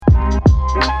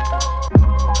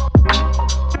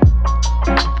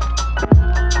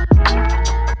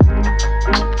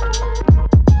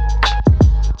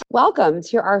Welcome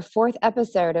to our fourth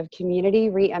episode of Community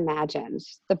Reimagined.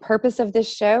 The purpose of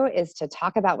this show is to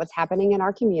talk about what's happening in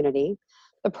our community,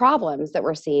 the problems that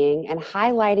we're seeing, and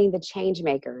highlighting the change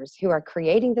makers who are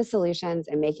creating the solutions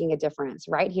and making a difference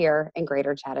right here in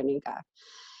Greater Chattanooga.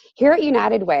 Here at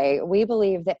United Way, we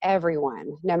believe that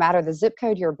everyone, no matter the zip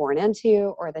code you're born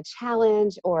into or the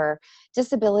challenge or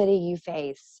disability you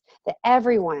face, that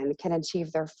everyone can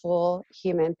achieve their full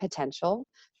human potential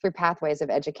through pathways of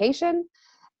education,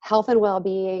 health and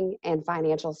well-being, and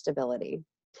financial stability.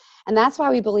 And that's why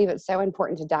we believe it's so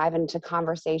important to dive into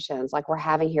conversations like we're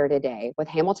having here today with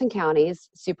Hamilton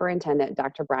County's Superintendent,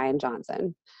 Dr. Brian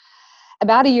Johnson.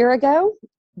 About a year ago,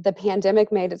 the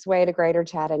pandemic made its way to Greater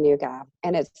Chattanooga,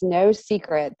 and it's no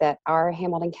secret that our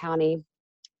Hamilton County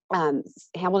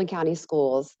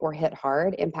schools were hit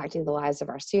hard, impacting the lives of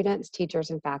our students, teachers,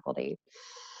 and faculty.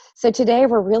 So today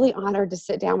we're really honored to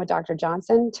sit down with Dr.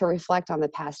 Johnson to reflect on the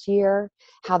past year,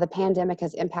 how the pandemic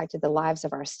has impacted the lives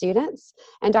of our students.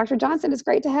 And Dr. Johnson, it's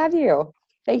great to have you.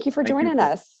 Thank you for joining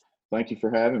us. Thank you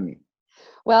for having me.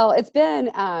 Well, it's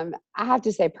been, I have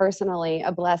to say personally,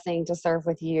 a blessing to serve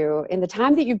with you in the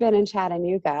time that you've been in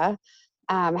Chattanooga.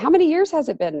 How many years has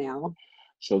it been now?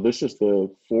 So this is the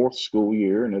fourth school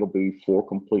year, and it'll be 4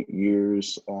 complete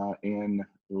years in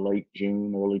late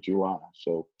June, early July.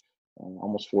 So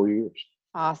almost 4 years.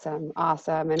 Awesome.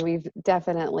 And we've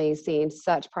definitely seen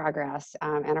such progress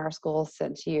in our schools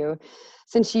since you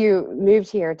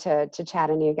moved here to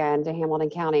Chattanooga and to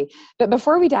Hamilton County. But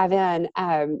before we dive in,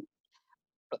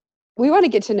 we want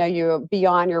to get to know you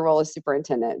beyond your role as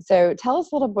superintendent. So tell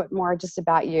us a little bit more just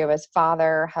about you as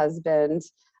father, husband,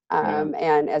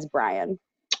 and as Brian.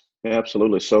 Yeah,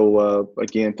 absolutely. So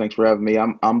again, thanks for having me.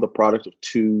 I'm the product of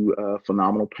two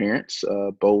phenomenal parents,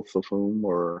 both of whom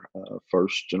were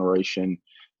first generation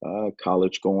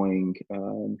college going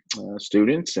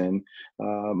students, and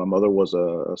my mother was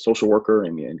a social worker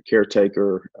and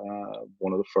caretaker,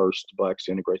 one of the first Blacks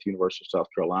to integrate the University of South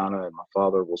Carolina, and my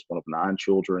father was one of 9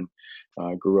 children.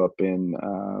 Grew up in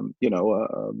a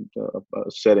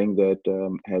setting that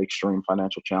had extreme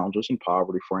financial challenges and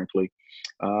poverty, frankly,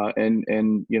 and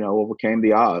overcame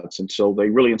the odds. And so they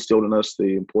really instilled in us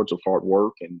the importance of hard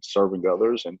work and serving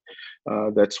others, and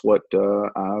that's what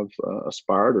I've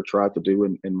aspired or tried to do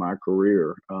in my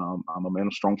career. I'm a man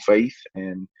of strong faith,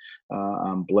 and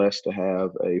I'm blessed to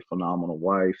have a phenomenal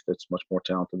wife that's much more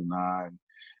talented than I.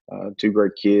 2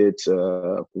 great kids,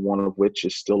 one of which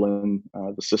is still in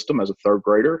the system as a 3rd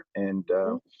grader, and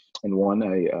one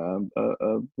a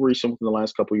recent, within the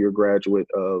last couple year graduate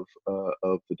of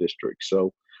the district.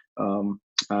 So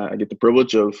I get the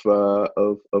privilege of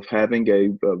having a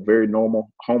very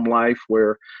normal home life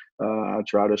where I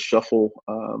try to shuffle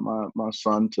my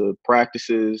son to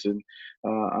practices, and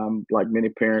I'm, like many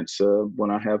parents, when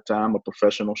I have time, a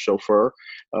professional chauffeur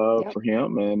for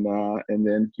him, and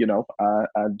then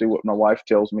I do what my wife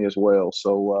tells me as well.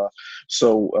 So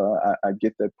I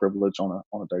get that privilege on a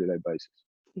day-to-day basis.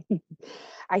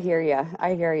 I hear you.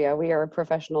 We are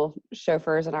professional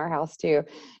chauffeurs in our house too.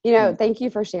 Thank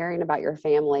you for sharing about your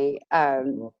family. I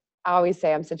always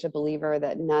say I'm such a believer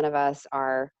that none of us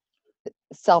are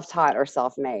self-taught or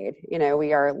self-made.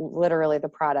 We are literally the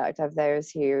product of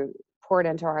those who poured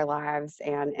into our lives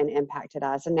and impacted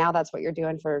us. And now that's what you're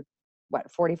doing for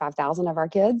 45,000 of our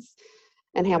kids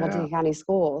in Hamilton County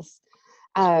schools.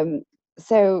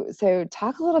 So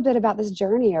talk a little bit about this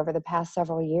journey over the past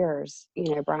several years.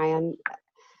 Brian,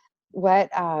 what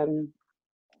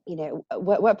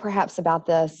perhaps about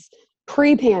this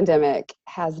pre-pandemic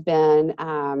has been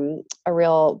a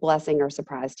real blessing or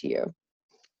surprise to you?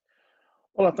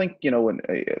 Well, I think,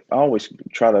 I always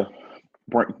try to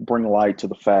bring light to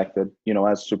the fact that,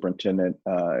 as superintendent,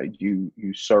 you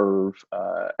serve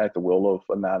at the will of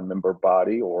a 9-member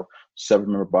body or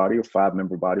 7-member body or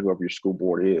 5-member body, whoever your school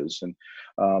board is. And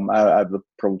I have the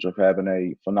privilege of having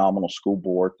a phenomenal school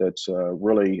board that's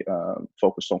really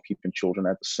focused on keeping children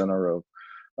at the center of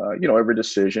every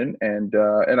decision, and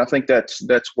I think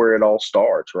that's where it all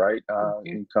starts, right?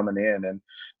 In coming in, and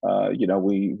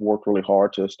we worked really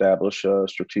hard to establish a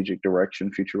strategic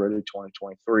direction, Future Ready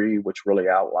 2023, which really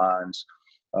outlines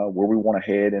where we want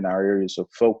to head in our areas of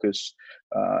focus,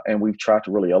 and we've tried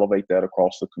to really elevate that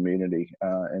across the community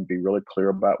and be really clear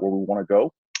about where we want to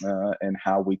go and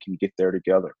how we can get there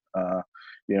together.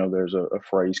 There's a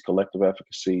phrase, collective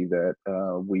efficacy, that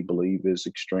we believe is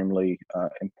extremely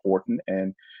important.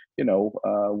 And,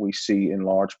 we see in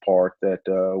large part that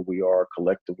we are a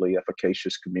collectively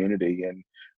efficacious community. And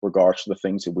regards to the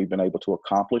things that we've been able to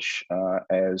accomplish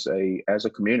as a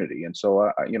community. And so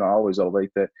I always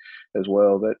elevate that as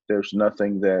well, that there's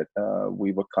nothing that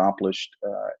we've accomplished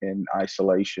in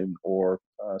isolation or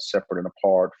separate and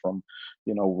apart from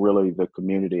really the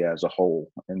community as a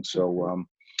whole. And so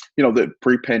the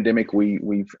pre-pandemic,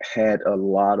 we've had a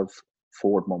lot of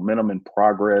forward momentum and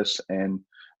progress, and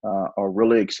are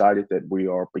really excited that we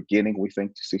are beginning, we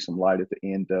think, to see some light at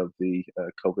the end of the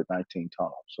COVID-19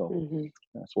 tunnel. So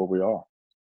that's where we are.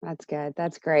 That's good.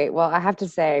 That's great. Well, I have to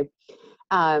say,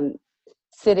 um,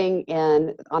 sitting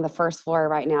on the first floor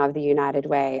right now of the United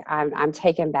Way, I'm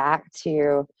taken back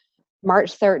to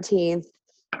March 13th.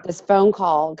 This phone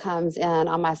call comes in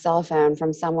on my cell phone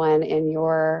from someone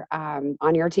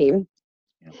on your team.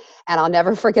 Yeah. And I'll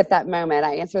never forget that moment.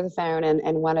 I answer the phone,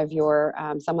 and one of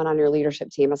someone on your leadership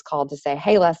team is called to say,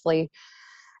 "Hey, Leslie,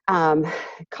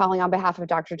 calling on behalf of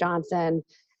Dr. Johnson,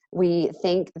 we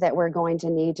think that we're going to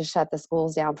need to shut the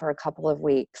schools down for a couple of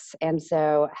weeks. And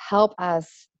so help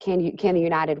us, can the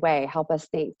United Way help us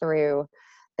think through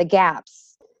the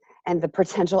gaps and the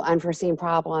potential unforeseen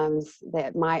problems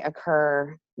that might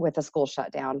occur with a school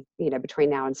shutdown,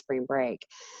 between now and spring break."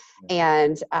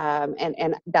 And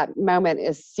that moment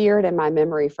is seared in my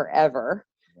memory forever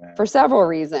for several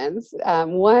reasons.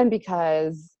 One,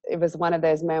 because it was one of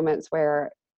those moments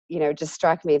where, it just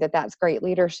struck me that that's great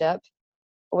leadership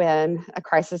when a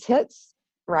crisis hits,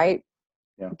 right?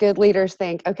 Yeah. Good leaders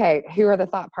think, okay, who are the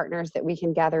thought partners that we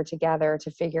can gather together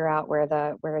to figure out where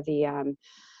the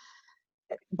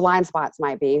blind spots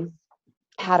might be?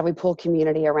 How do we pull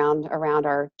community around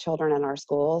our children and our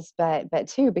schools? But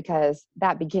two, because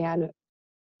that began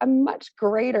a much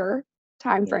greater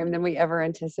time frame than we ever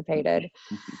anticipated.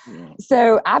 Yeah.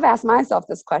 So I've asked myself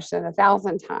this question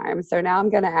 1,000 times. So now I'm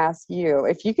going to ask you,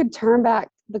 if you could turn back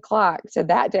the clock to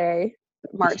that day,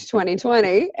 March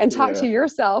 2020, and talk to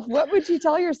yourself, what would you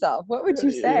tell yourself? What would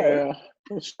you say?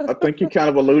 Yeah, I think you kind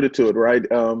of alluded to it, right?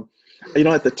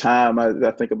 At the time,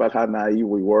 I think about how naive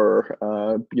we were.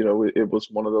 It was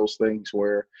one of those things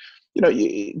where,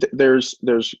 there's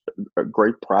a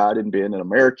great pride in being an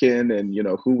American, and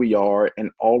who we are,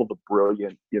 and all of the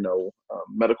brilliant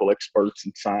medical experts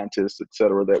and scientists, et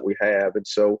cetera, that we have. And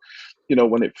so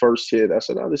when it first hit, I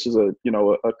said, "Oh, this is a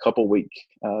couple week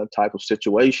type of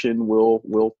situation.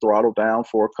 We'll throttle down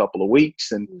for a couple of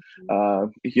weeks, and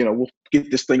we'll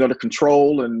get this thing under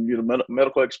control, and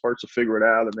medical experts will figure it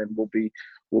out, and then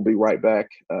we'll be right back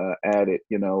at it."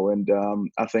 And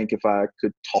I think if I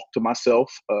could talk to myself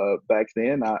back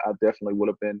then, I definitely would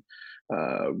have been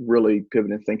really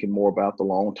pivoting, thinking more about the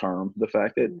long term. The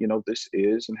fact that this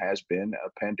is and has been a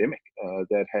pandemic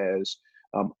that has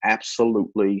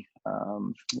absolutely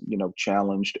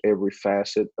challenged every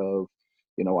facet of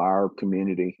our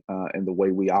community and the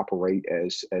way we operate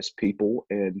as people.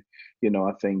 And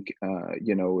I think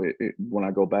when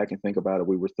I go back and think about it,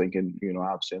 we were thinking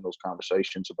obviously in those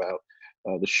conversations about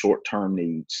the short-term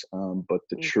needs, but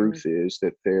the truth is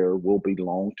that there will be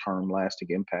long-term lasting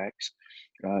impacts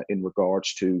in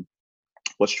regards to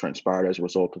what's transpired as a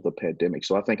result of the pandemic.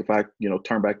 So I think if I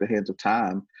turn back the hands of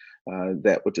time,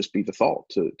 that would just be the thought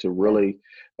to really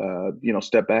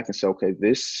step back and say, okay,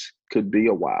 this could be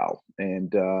a while,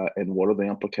 and what are the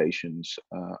implications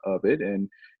of it, and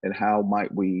how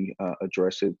might we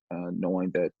address it,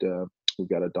 knowing that we've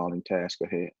got a daunting task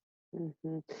ahead.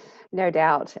 No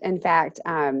doubt. In fact,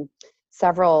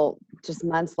 several just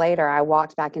months later, I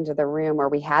walked back into the room where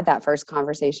we had that first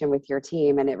conversation with your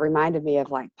team, and it reminded me of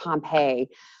like Pompeii.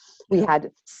 We had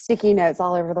sticky notes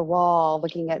all over the wall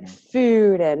looking at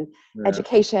food and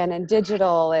education and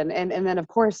digital. And then, of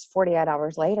course, 48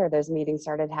 hours later, those meetings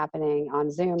started happening on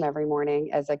Zoom every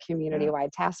morning as a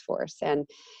community-wide task force. And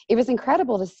it was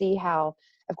incredible to see how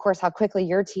quickly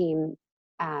your team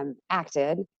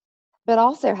acted, but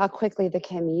also how quickly the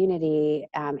community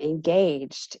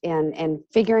engaged in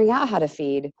figuring out how to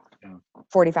feed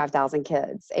 45,000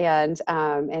 kids, and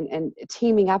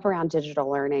teaming up around digital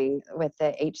learning with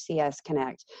the HCS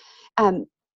Connect. How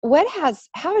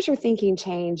has your thinking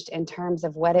changed in terms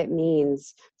of what it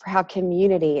means for how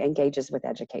community engages with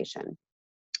education?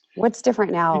 What's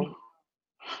different now?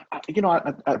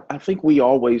 I think we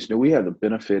always knew we had the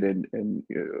benefit in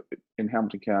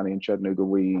Hamilton County and Chattanooga.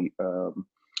 We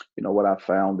what I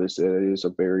found is that it is a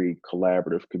very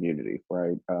collaborative community,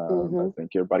 right? I think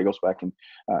everybody goes back, and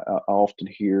I often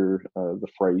hear the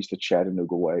phrase "the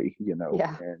Chattanooga way,"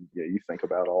 and you think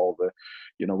about all the,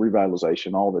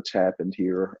 revitalization, all that's happened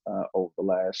here over the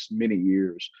last many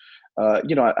years. I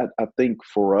think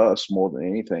for us more than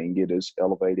anything, it has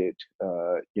elevated,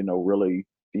 really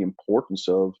the importance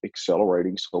of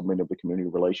accelerating so many of the community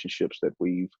relationships that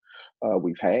we've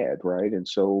had, right? And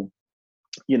so,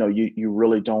 you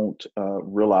really don't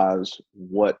realize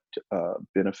what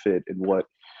benefit and what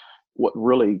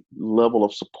really level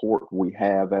of support we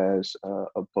have as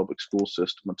a public school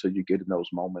system until you get in those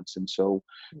moments. And so,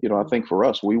 I think for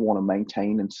us, we want to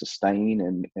maintain and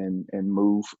sustain and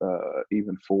move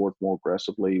even forward more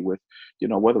aggressively with,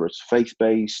 whether it's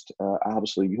faith-based,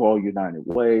 obviously you all United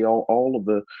Way, all of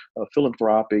the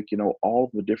philanthropic, all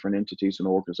of the different entities and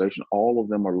organizations, all of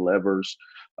them are levers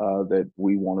that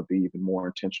we want to be even more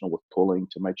intentional with pulling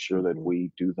to make sure that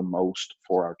we do the most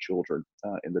for our children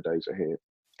in the days ahead.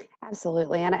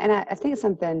 Absolutely. And I think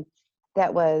something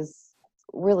that was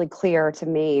really clear to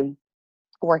me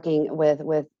working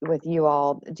with you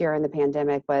all during the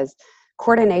pandemic was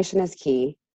coordination is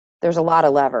key. There's a lot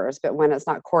of levers, but when it's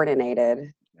not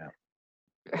coordinated,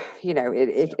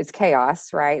 it's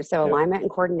chaos, right? So alignment and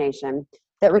coordination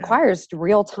that requires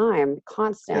real time,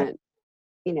 constant,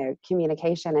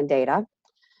 communication and data.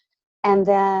 And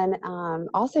then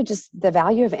also just the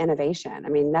value of innovation. I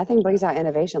mean, nothing brings out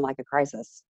innovation like a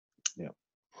crisis. Yeah.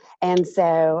 And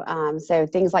so, so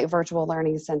things like virtual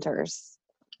learning centers,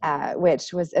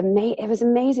 which was it was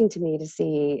amazing to me to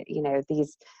see,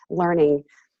 these learning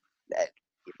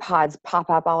pods pop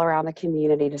up all around the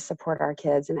community to support our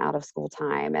kids in out of school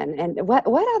time. And what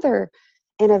other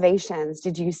innovations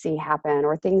did you see happen,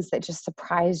 or things that just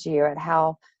surprised you at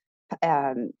how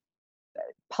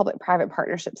public-private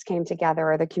partnerships came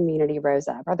together or the community rose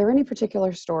up? Are there any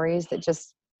particular stories that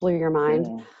just blew your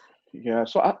mind? Yeah.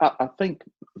 So I think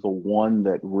the one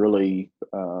that really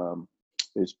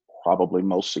is probably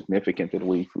most significant that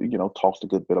we've, talked a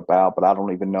good bit about, but I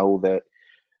don't even know that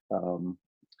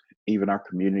even our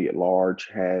community at large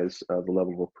has the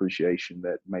level of appreciation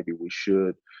that maybe we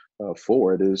should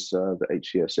for it, is the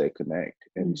HCSA Connect.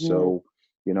 And so,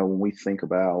 when we think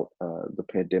about the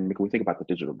pandemic, we think about the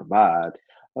digital divide.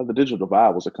 The digital divide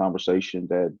was a conversation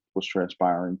that was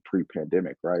transpiring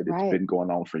pre-pandemic, right? It's been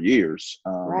going on for years.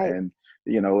 And,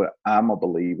 I'm a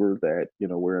believer that,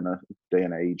 we're in a day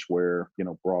and age where,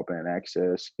 broadband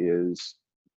access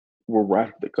we're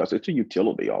right because it's a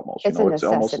utility almost. It's a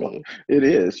necessity. Almost like, it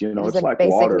is. It's like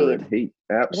water and heat.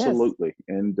 Absolutely.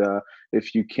 And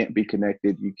if you can't be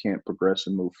connected, you can't progress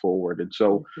and move forward. And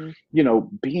so,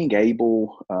 being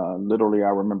able, literally, I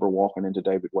remember walking into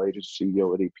David Wade, as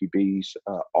CEO at EPB's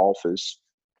office,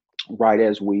 right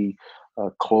as we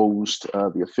closed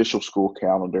the official school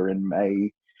calendar in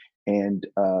May, and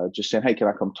just saying, hey, can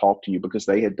I come talk to you? Because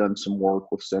they had done some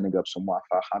work with setting up some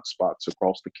Wi-Fi hotspots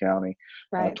across the county,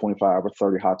 25 or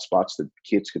 30 hotspots that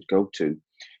kids could go to.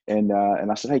 And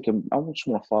I said, hey, I just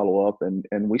want to follow up. And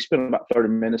we spent about 30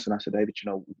 minutes. And I said, David,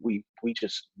 we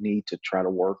just need to try to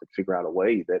work and figure out a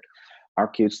way that our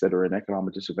kids that are in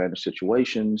economic disadvantaged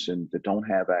situations and that don't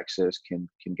have access can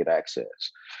get access.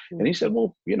 And he said,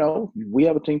 well, we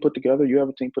have a team put together, you have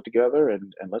a team put together,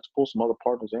 and let's pull some other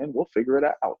partners in. We'll figure it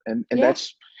out. And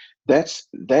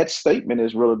that statement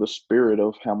is really the spirit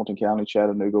of Hamilton County,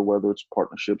 Chattanooga, whether it's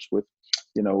partnerships with,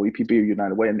 EPB or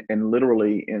United Way. And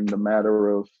literally in the matter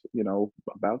of,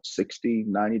 about 60,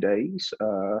 90 days,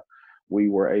 we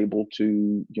were able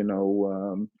to,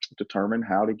 determine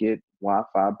how to get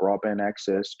Wi-Fi broadband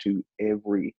access to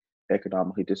every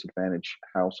economically disadvantaged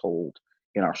household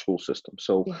in our school system.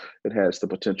 So it has the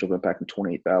potential of impacting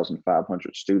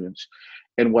 28,500 students.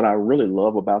 And what I really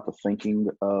love about the thinking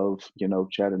of,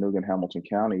 Chattanooga and Hamilton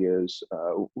County is,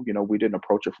 we didn't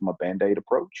approach it from a Band-Aid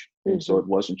approach. And so it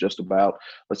wasn't just about,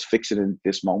 let's fix it in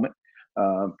this moment.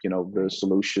 The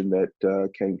solution that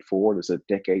came forward is a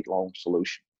decade-long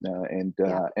solution, and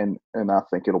I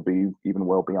think it'll be even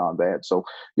well beyond that. So,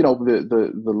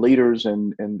 the leaders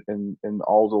and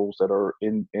all those that are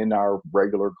in our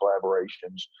regular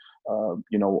collaborations, are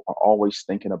always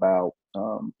thinking about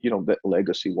that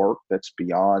legacy work that's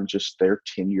beyond just their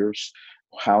tenures.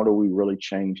 How do we really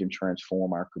change and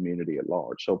transform our community at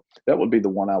large? So that would be the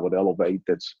one I would elevate.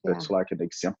 That's like an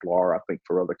exemplar, I think,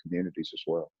 for other communities as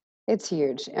well. It's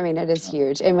huge. I mean, it is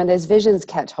huge. And when those visions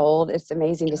catch hold, it's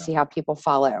amazing to see how people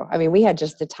follow. I mean, we had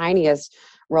just the tiniest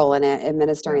role in it,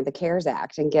 administering the CARES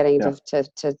Act and getting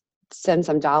to send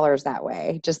some dollars that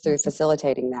way, just through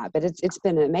facilitating that. But it's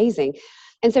been amazing.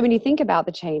 And so when you think about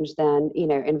the change then,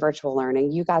 in virtual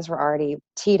learning, you guys were already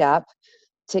teed up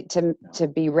to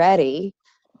be ready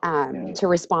to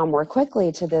respond more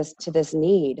quickly to this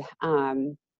need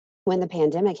when the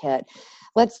pandemic hit.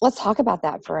 Let's talk about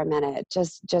that for a minute.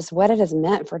 Just what it has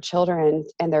meant for children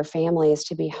and their families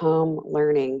to be home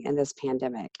learning in this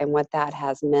pandemic, and what that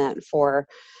has meant for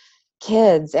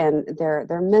kids and their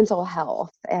mental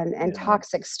health and Yeah.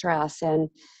 toxic stress and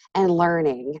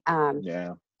learning.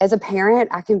 Yeah. As a parent,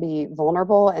 I can be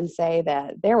vulnerable and say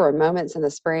that there were moments in the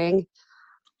spring,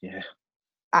 Yeah.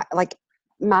 like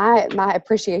my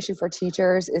appreciation for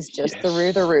teachers is just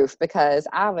through the Yes. roof because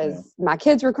Yeah. my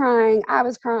kids were crying, I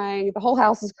was crying, the whole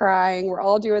house is crying, we're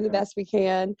all doing the Yeah. best we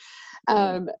can. Yeah.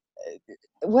 Um,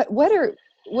 what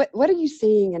are you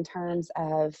seeing in terms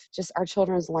of just our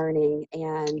children's learning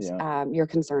and Yeah. your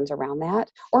concerns around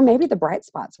that, or maybe the bright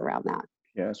spots around that?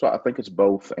 Yeah. So I think it's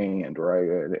both and, right.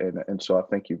 And so I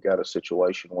think you've got a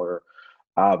situation where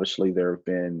obviously there have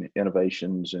been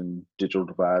innovations and digital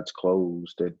divides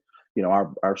closed. And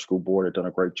our school board had done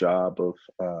a great job of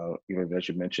as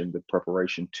you mentioned, the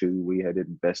preparation too. We had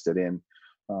invested in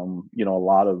a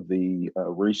lot of the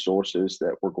resources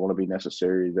that were going to be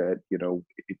necessary, that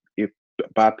if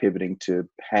by pivoting to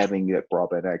having that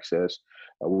broadband access,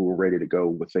 we were ready to go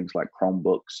with things like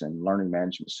Chromebooks and learning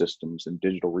management systems and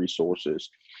digital resources.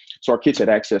 So our kids had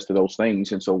access to those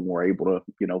things, and so when we're able to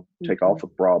take Mhm. off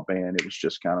with broadband, it was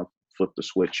just kind of flip the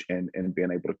switch and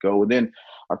being able to go. And then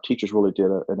our teachers really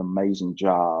did an amazing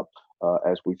job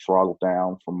as we throttled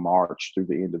down from March through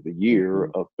the end of the year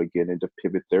Mhm. of beginning to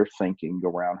pivot their thinking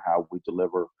around how we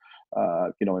deliver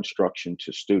instruction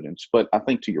to students. But I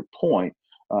think, to your point,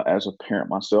 as a parent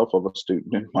myself of a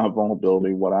student in my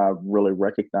vulnerability, what I really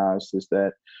recognized is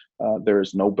that there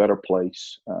is no better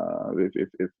place.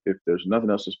 If there's nothing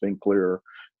else that's been clearer,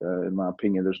 in my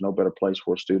opinion, there's no better place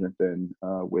for a student than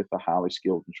with a highly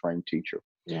skilled and trained teacher.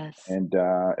 Yes. And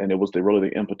it was really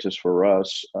the impetus for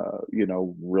us,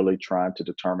 really trying to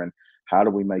determine how do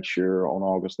we make sure on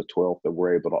August the 12th that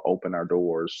we're able to open our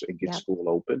doors and get Yep. school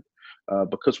open,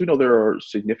 because we know there are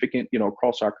significant,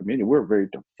 across our community. We're a very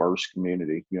diverse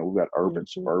community. We've got urban, Mhm.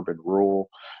 suburban, rural.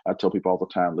 I tell people all the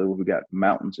time, Lou, we've got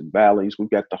mountains and valleys. We've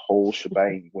got the whole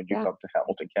shebang when you Yeah. come to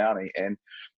Hamilton County,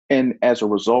 and as a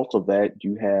result of that,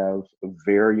 you have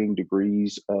varying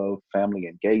degrees of family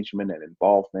engagement and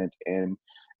involvement, and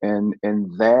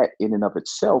that in and of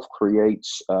itself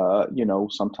creates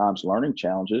sometimes learning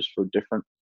challenges for different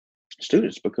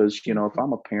students, because if Mhm.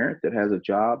 I'm a parent that has a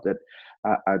job that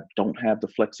I don't have the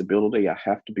flexibility, I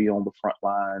have to be on the front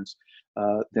lines,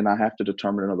 then I have to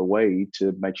determine another way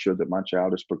to make sure that my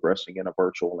child is progressing in a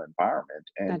virtual environment.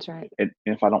 and That's right. and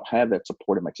if I don't have that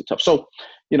support, it makes it tough. So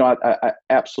I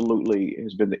absolutely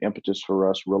has been the impetus for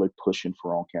us really pushing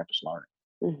for on-campus learning.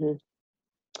 Mhm.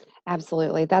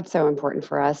 Absolutely. That's so important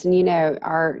for us. And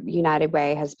our United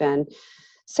Way has been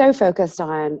so focused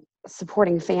on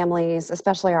supporting families,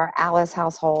 especially our Alice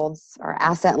households, our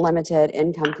asset limited,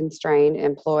 income constrained,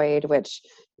 employed, which,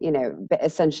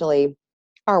 essentially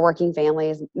are working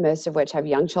families, most of which have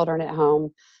young children at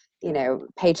home, Yeah.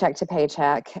 paycheck to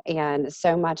paycheck. And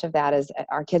so much of that is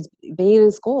our kids being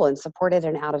in school and supported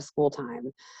in out of school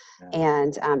time. Yeah.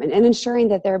 And ensuring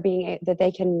that that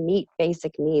they can meet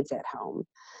basic needs at home.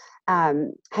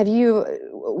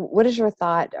 What is your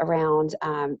thought around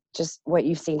just what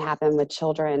you've seen happen with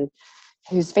children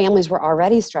whose families were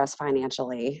already stressed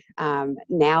financially,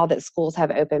 now that schools have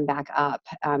opened back up,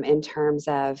 in terms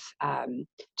of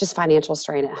just financial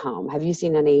strain at home? Have you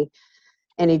seen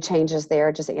any changes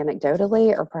there, just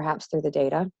anecdotally or perhaps through the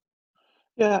data?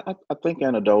 Yeah, I think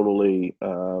anecdotally,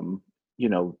 you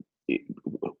know, it,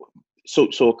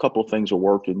 so a couple of things are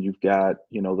working. You've got,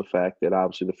 the fact that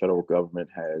obviously the federal government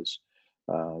has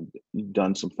uh,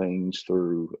 done some things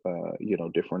through,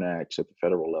 different acts at the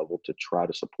federal level to try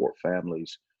to support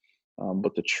families.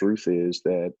 But the truth is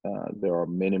that there are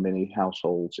many, many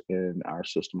households in our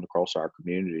system across our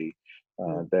community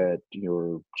Mm. that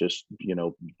you're just,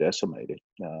 decimated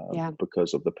Yeah.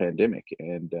 because of the pandemic,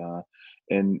 and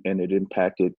it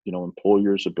impacted,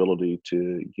 employers' ability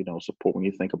to, support. When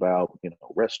you think about,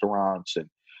 restaurants and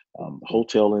Mhm.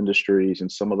 hotel industries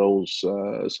and some of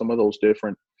those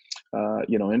different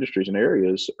industries and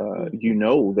areas,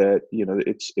 Mhm. that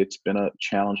it's been a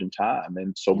challenging time,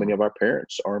 and so Yeah. many of our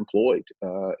parents are employed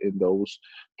in those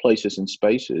places and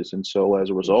spaces, and so as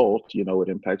a Mhm. result, it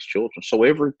impacts children. So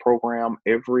every program,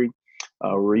 every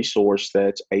Mhm. resource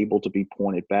that's able to be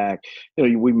pointed back,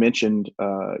 we mentioned,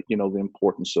 the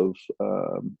importance of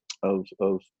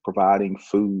providing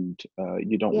food.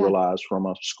 You don't Yeah. realize from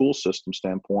a school system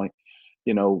standpoint,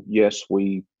 yes,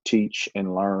 we teach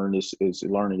and learn, is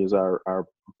learning is our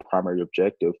primary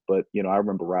objective. But, I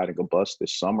remember riding a bus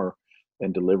this summer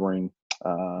and delivering,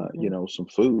 Mhm. some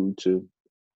food to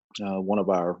one of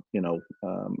our,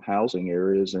 housing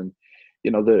areas. And,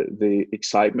 the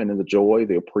excitement and the joy,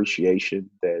 the appreciation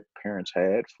that parents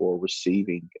had for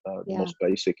receiving the Yeah. most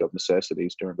basic of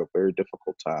necessities during a very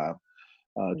difficult time.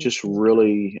 just Mhm.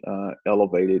 really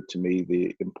elevated to me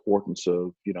the importance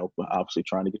of, obviously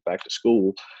trying to get back to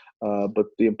school, but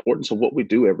the importance of what we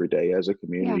do every day as a Yeah.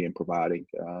 community in providing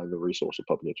the resource of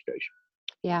public education.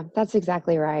 Yeah, that's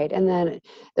exactly right. And then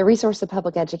the resource of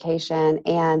public education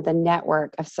and the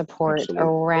network of support Absolutely.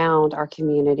 around our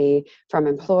community, from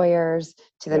employers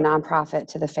to the Yeah, nonprofit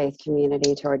to the faith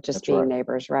community to our just that's being right.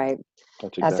 neighbors, right?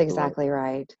 That's That's exactly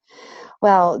right. exactly right.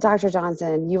 Well, Dr.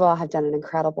 Johnson, you all have done an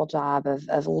incredible job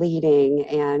of leading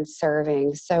and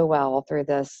serving so well through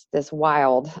this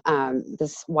wild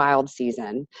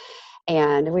season,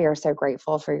 and we are so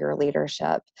grateful for your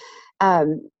leadership.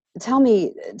 Um, tell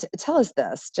us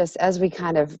this, just as we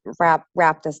kind of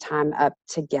wrap this time up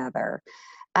together.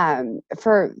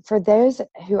 For those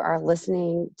who are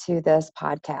listening to this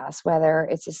podcast, whether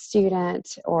it's a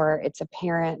student or it's a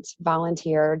parent,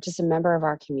 volunteer, just a member of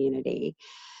our community,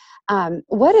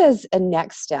 what is a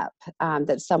next step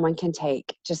that someone can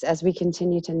take just as we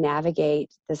continue to navigate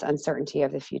this uncertainty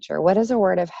of the future? What is a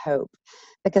word of hope?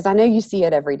 Because I know you see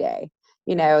it every day.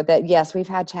 You know, that yes, we've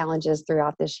had challenges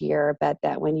throughout this year, but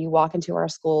that when you walk into our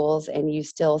schools and you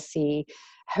still see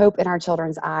hope in our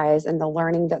children's eyes and the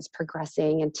learning that's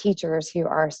progressing and teachers who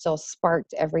are still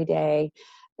sparked every day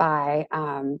by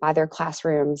their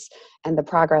classrooms and the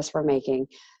progress we're making,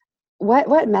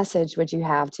 what message would you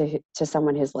have to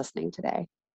someone who's listening today?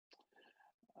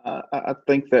 I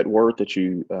think that word that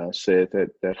you said,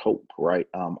 that hope, right?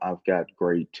 I've got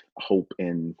great hope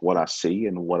in what I see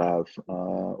and what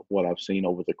I've seen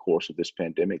over the course of this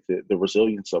pandemic. The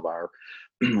resilience of our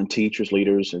teachers,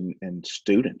 leaders, and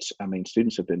students. I mean,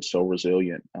 students have been so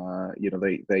resilient.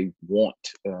 They want,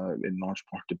 in large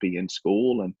part, to be in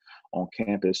school and on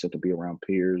campus and to be around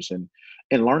peers, and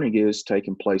learning is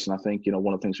taking place. And I think,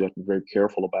 one of the things we have to be very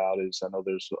careful about is, I know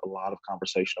there's a lot of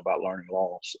conversation about learning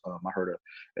loss. I heard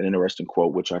an interesting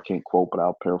quote, which I can't quote, but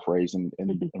I'll paraphrase. And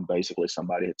basically,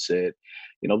 somebody had said,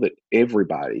 that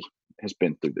everybody has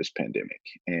been through this pandemic.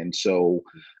 And so,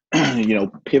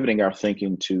 pivoting our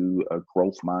thinking to a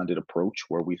growth minded approach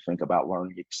where we think about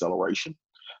learning acceleration.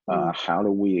 Mm, How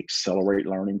do we accelerate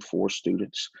learning for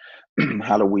students?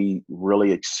 How do we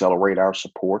really accelerate our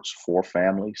supports for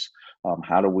families?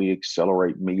 How do we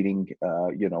accelerate meeting,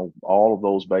 all of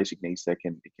those basic needs that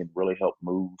can really help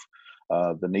move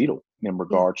the needle in yeah.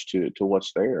 regards to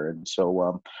what's there. And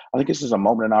so I think this is a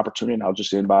moment and opportunity. And I'll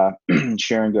just end by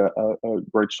sharing a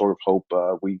great story of hope.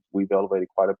 We've elevated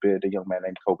quite a bit. A young man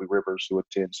named Kobe Rivers who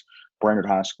attends Brainerd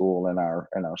High School in our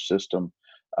system.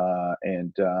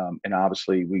 And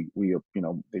obviously we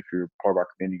if you're part of our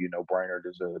community, Brainerd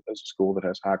is a school that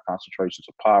has high concentrations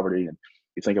of poverty, and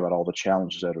you think about all the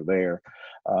challenges that are there.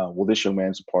 Well, this young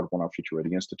man's a part of one of our Future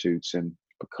Ready Institutes, and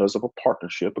because of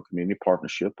a community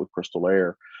partnership with Crystal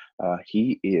Air,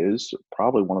 he is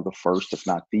probably one of the first, if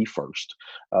not the first,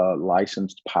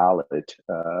 licensed pilot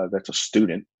that's a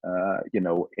student,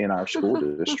 in our school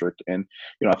district. And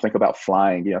I think about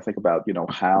flying. I think about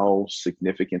how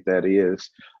significant that is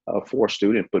for a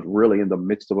student, but really in the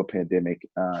midst of a pandemic,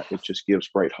 it just gives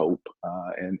great hope,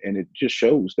 and it just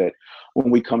shows that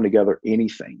when we come together,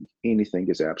 anything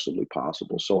is absolutely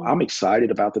possible. So Mm, I'm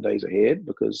excited about the days ahead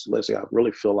because, Leslie, I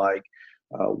really feel like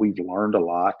we've learned a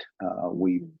lot.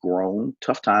 We've mm. grown.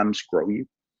 Tough times grow you.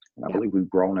 And I Yep. believe we've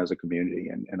grown as a community,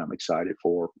 and I'm excited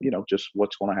for, just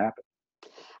what's going to happen.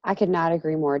 I could not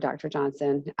agree more, Dr.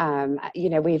 Johnson.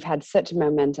 We've had such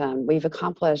momentum. We've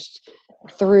accomplished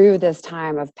through this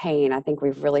time of pain. I think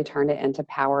we've really turned it into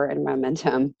power and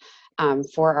momentum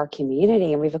for our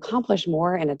community, and we've accomplished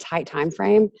more in a tight time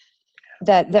frame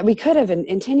that we could have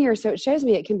in 10 years. So it shows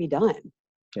me it can be done,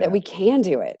 that Yeah. we can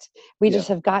do it. We Yeah. just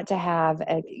have got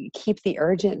to keep the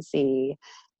urgency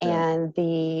Yeah. and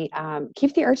the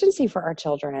keep the urgency for our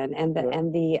children Yeah.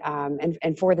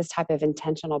 and for this type of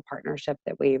intentional partnership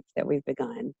that we've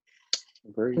begun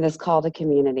Agreed. and this call to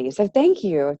community. So thank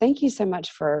you so much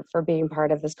for being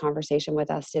part of this conversation with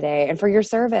us today and for your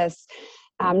service,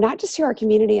 not just to our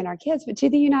community and our kids, but to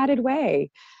the United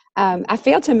Way. I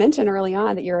failed to mention early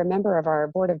on that you're a member of our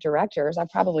board of directors. I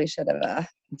probably should have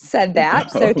said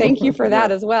that. So thank you for Yeah. that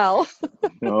as well.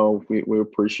 No, we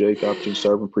appreciate the opportunity to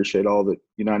serve and appreciate all that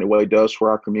United Way does for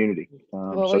our community.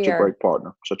 Well, Such a great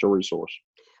partner, such a resource.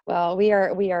 we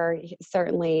are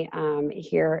certainly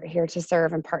here to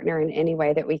serve and partner in any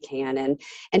way that we can. And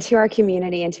to our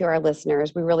community and to our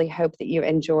listeners, we really hope that you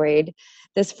enjoyed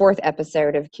this fourth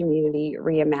episode of Community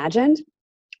Reimagined.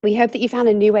 We hope that you found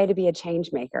a new way to be a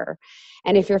change maker.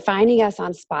 And if you're finding us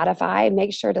on Spotify,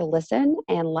 make sure to listen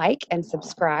and like and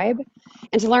subscribe.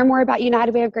 And to learn more about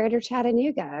United Way of Greater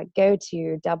Chattanooga, go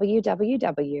to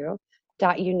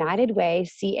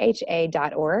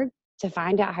www.unitedwaycha.org to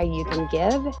find out how you can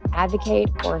give, advocate,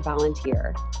 or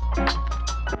volunteer.